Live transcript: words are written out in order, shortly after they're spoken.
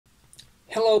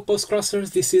Hello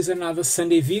Postcrossers, this is another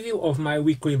Sunday video of my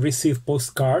weekly receive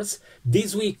postcards.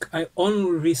 This week I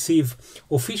only receive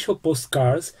official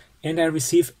postcards and I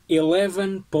received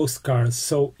 11 postcards,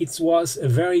 so it was a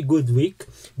very good week.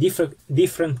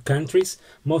 Different countries,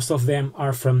 most of them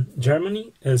are from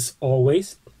Germany, as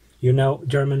always. You know,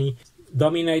 Germany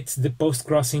dominates the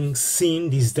postcrossing scene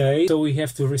these days, so we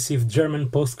have to receive German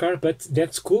postcard, but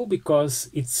that's cool because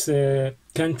it's a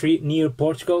country near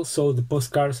Portugal, so the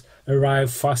postcards arrive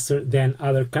faster than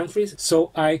other countries, so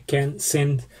I can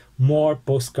send more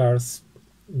postcards,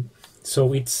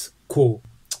 so it's cool.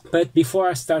 But before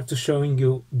I start to showing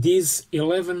you these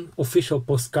 11 official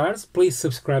postcards, please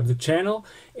subscribe to the channel,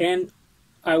 and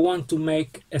I want to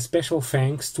make a special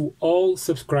thanks to all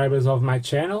subscribers of my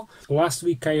channel. Last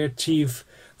week I achieved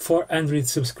 400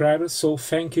 subscribers, so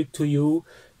thank you to you.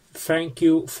 Thank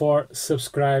you for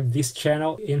subscribe this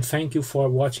channel, and thank you for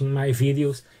watching my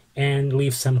videos and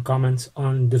leave some comments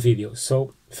on the videos.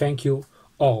 So thank you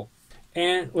all.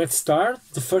 And let's start.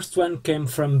 The first one came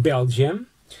from Belgium.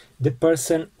 The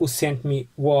person who sent me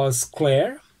was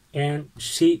Claire, and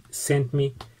she sent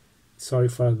me, sorry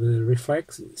for the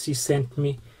reflex, she sent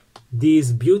me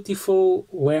this beautiful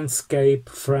landscape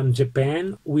from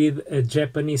Japan with a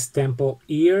Japanese temple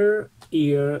here,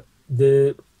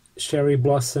 the cherry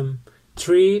blossom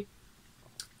tree,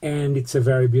 and it's a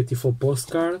very beautiful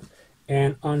postcard.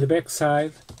 And on the back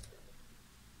side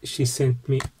she sent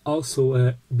me also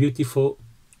a beautiful,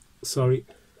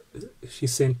 she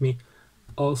sent me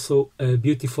also a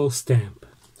beautiful stamp.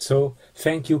 So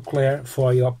thank you, Claire,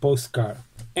 for your postcard.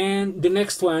 And the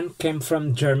next one came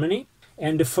from Germany,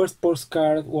 and the first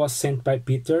postcard was sent by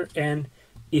Peter, and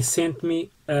he sent me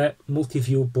a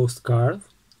multi-view postcard,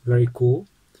 very cool,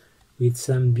 with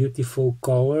some beautiful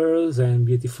colors and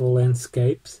beautiful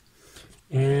landscapes.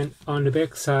 And on the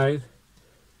back side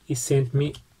he sent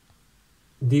me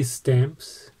these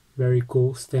stamps, very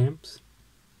cool stamps.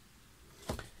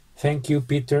 Thank you,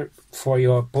 Peter, for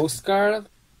your postcard.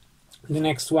 The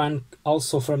next one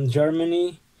also from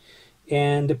Germany,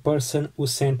 and the person who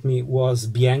sent me was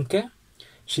Bianca.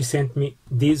 She sent me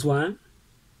this one,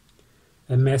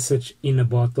 a message in a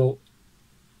bottle.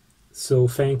 So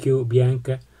thank you,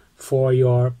 Bianca, for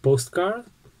your postcard.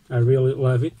 I really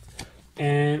love it.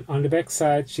 And on the back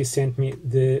side she sent me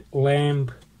the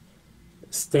lamb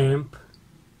stamp,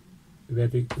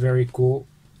 very cool.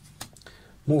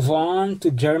 Move on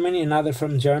to Germany, another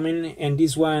from Germany, and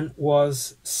this one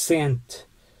was sent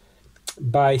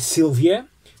by Sylvia.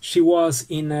 She was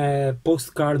in a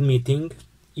postcard meeting.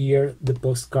 Here the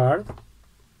postcard,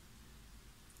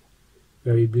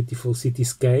 very beautiful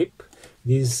cityscape.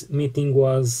 This meeting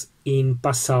was in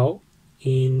Passau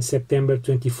in September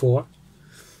 24.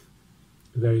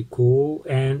 Very cool.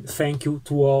 And thank you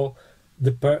to all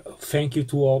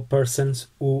persons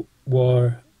who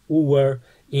were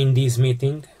in this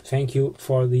meeting. Thank you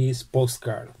for this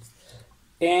postcard.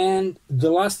 And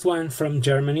the last one from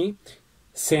Germany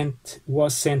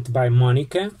was sent by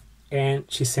Monica, and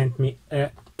she sent me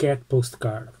a cat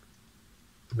postcard.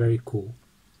 Very cool.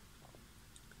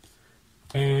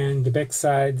 And the back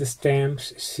side, the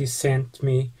stamps, she sent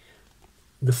me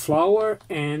the flower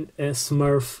and a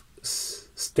Smurf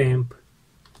stamp.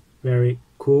 Very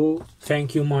cool.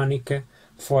 Thank you, Monica,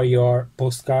 for your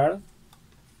postcard.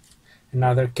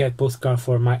 Another cat postcard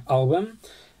for my album.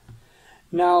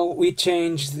 Now we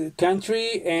change the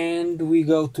country and we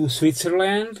go to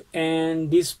Switzerland, and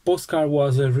this postcard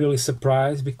was a really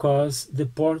surprise because the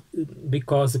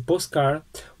postcard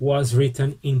was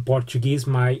written in Portuguese,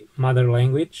 my mother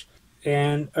language,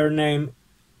 and her name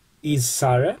is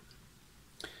Sarah.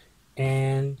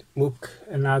 And look,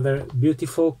 another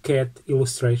beautiful cat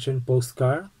illustration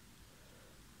postcard,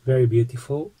 very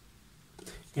beautiful.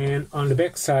 And on the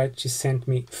back side she sent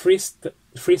me free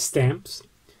stamps,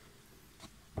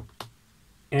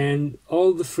 and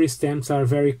all the free stamps are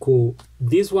very cool.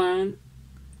 This one,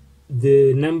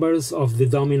 the numbers of the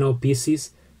domino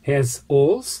pieces has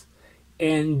holes,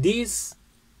 and this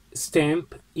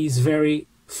stamp is very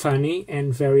funny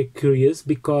and very curious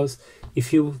because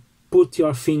if you put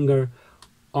your finger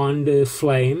on the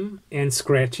flame and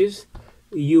scratches,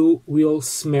 you will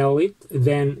smell it,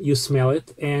 then you smell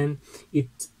it, and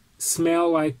it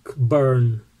smell like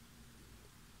burn.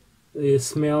 It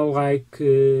smell like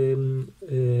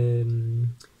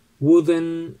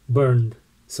wooden burned.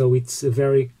 So it's a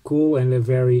very cool and a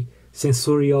very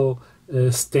sensorial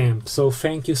stamp. So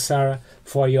thank you, Sarah,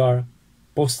 for your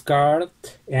postcard,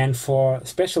 and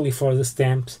especially for the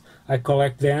stamps. I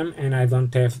collect them and I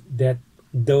don't have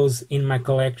those in my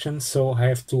collection, so I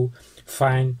have to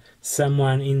find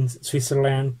someone in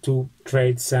Switzerland to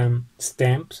trade some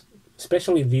stamps.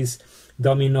 especially this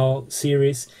domino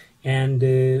series and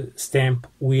the stamp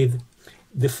with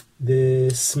the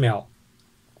smell.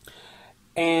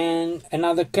 And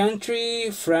another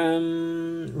country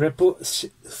from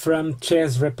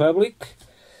Czech Republic.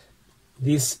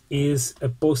 This is a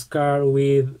postcard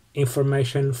with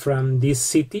information from this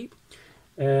city.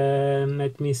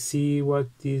 Let me see what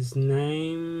is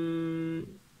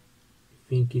name. I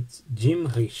think it's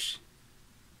Jimrich.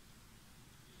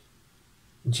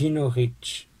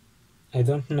 Ginorich. I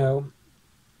don't know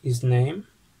his name.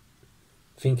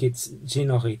 I think it's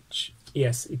Ginorich.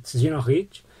 Yes, it's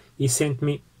Ginorich. He sent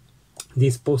me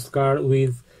this postcard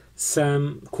with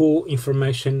some cool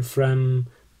information from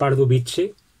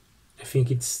Pardubice. I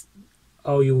think it's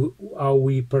how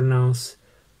we pronounce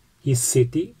his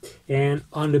city. And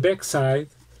on the back side,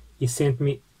 he sent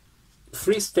me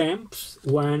 3 stamps,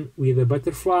 one with a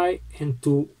butterfly and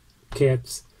 2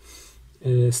 cats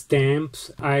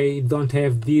stamps. I don't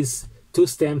have these 2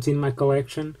 stamps in my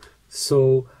collection,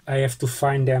 so I have to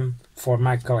find them for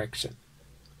my collection.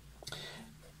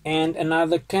 And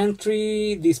another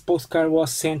country, this postcard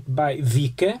was sent by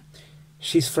Vika.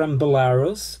 She's from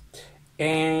Belarus,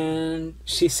 and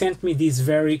she sent me this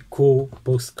very cool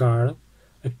postcard,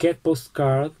 a cat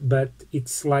postcard, but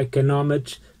it's like an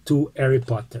homage to Harry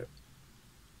Potter.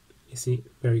 You see,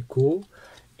 very cool.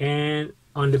 And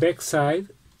on the back side,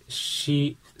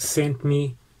 she sent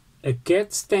me a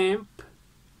cat stamp,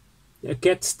 a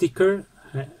cat sticker,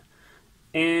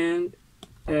 and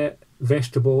a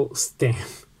vegetable stamp.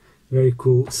 Very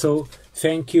cool. So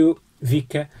thank you,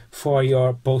 Vika, for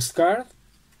your postcard.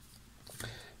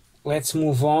 Let's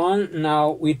move on.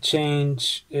 Now we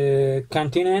change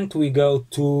continent. We go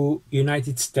to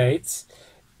United States,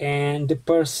 and the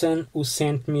person who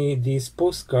sent me this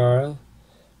postcard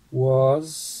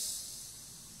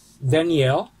was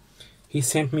Daniel. He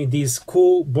sent me this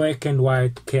cool black and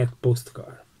white cat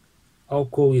postcard. How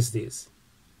cool is this?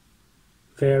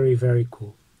 Very, very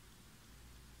cool.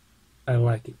 I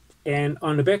like it. And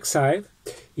on the back side,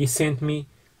 he sent me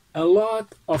a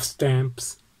lot of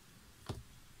stamps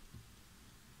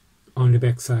on the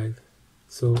back side.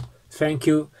 So thank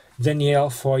you, Danielle,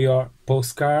 for your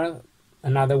postcard.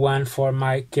 Another one for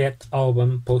my cat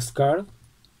album postcard.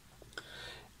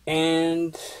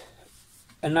 And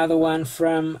another one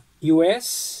from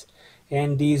US,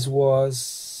 and this was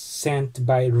sent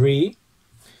by Ree,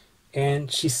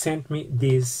 and she sent me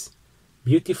this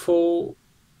beautiful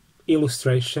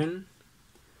illustration.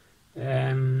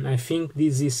 I think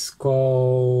this is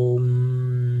called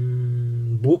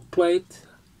book plate.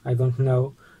 I don't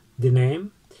know the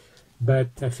name, but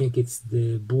I think it's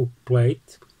the book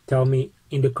plate. Tell me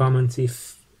in the comments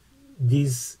if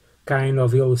this kind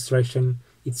of illustration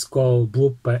it's called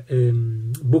book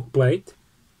plate.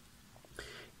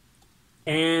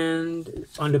 And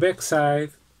on the back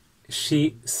side,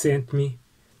 she sent me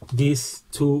these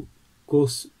 2 cool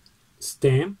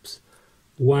stamps,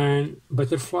 one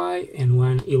butterfly and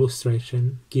one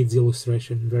illustration, kids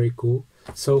illustration. Very cool.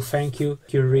 So thank you,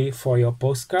 Curie, for your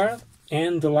postcard.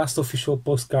 And the last official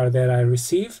postcard that I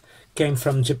received came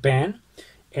from Japan,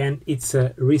 and it's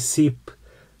a recipe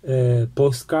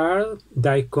postcard,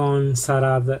 daikon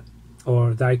salad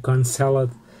or daikon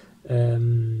salad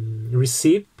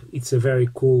recipe. It's a very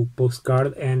cool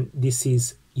postcard, and this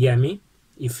is yummy.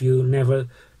 If you never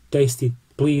tasted,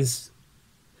 please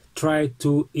try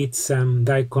to eat some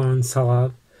daikon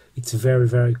salad. It's very,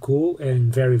 very cool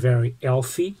and very, very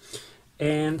healthy.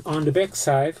 And on the back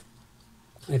side,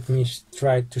 let me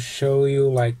try to show you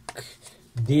like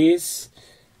this.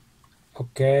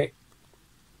 Okay,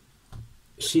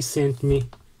 she sent me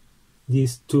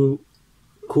these 2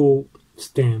 cool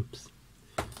stamps.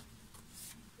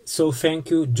 So thank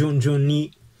you,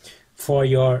 Junjuni, for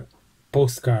your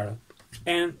postcard.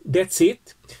 And that's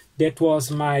it. That was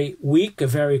my week, a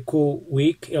very cool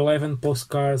week. 11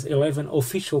 postcards, 11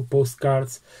 official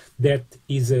postcards. That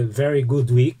is a very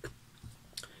good week.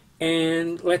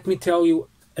 And let me tell you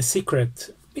a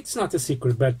secret. It's not a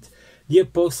secret, but DEAR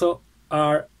Postal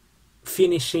are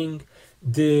finishing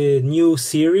the new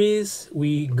series.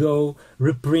 We go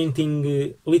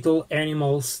reprinting little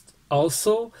animals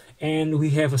also, and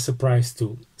we have a surprise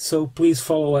too. So please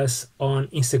follow us on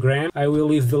Instagram. I will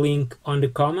leave the link on the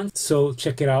comments, so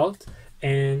check it out.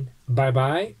 And bye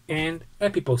bye and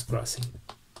happy post crossing.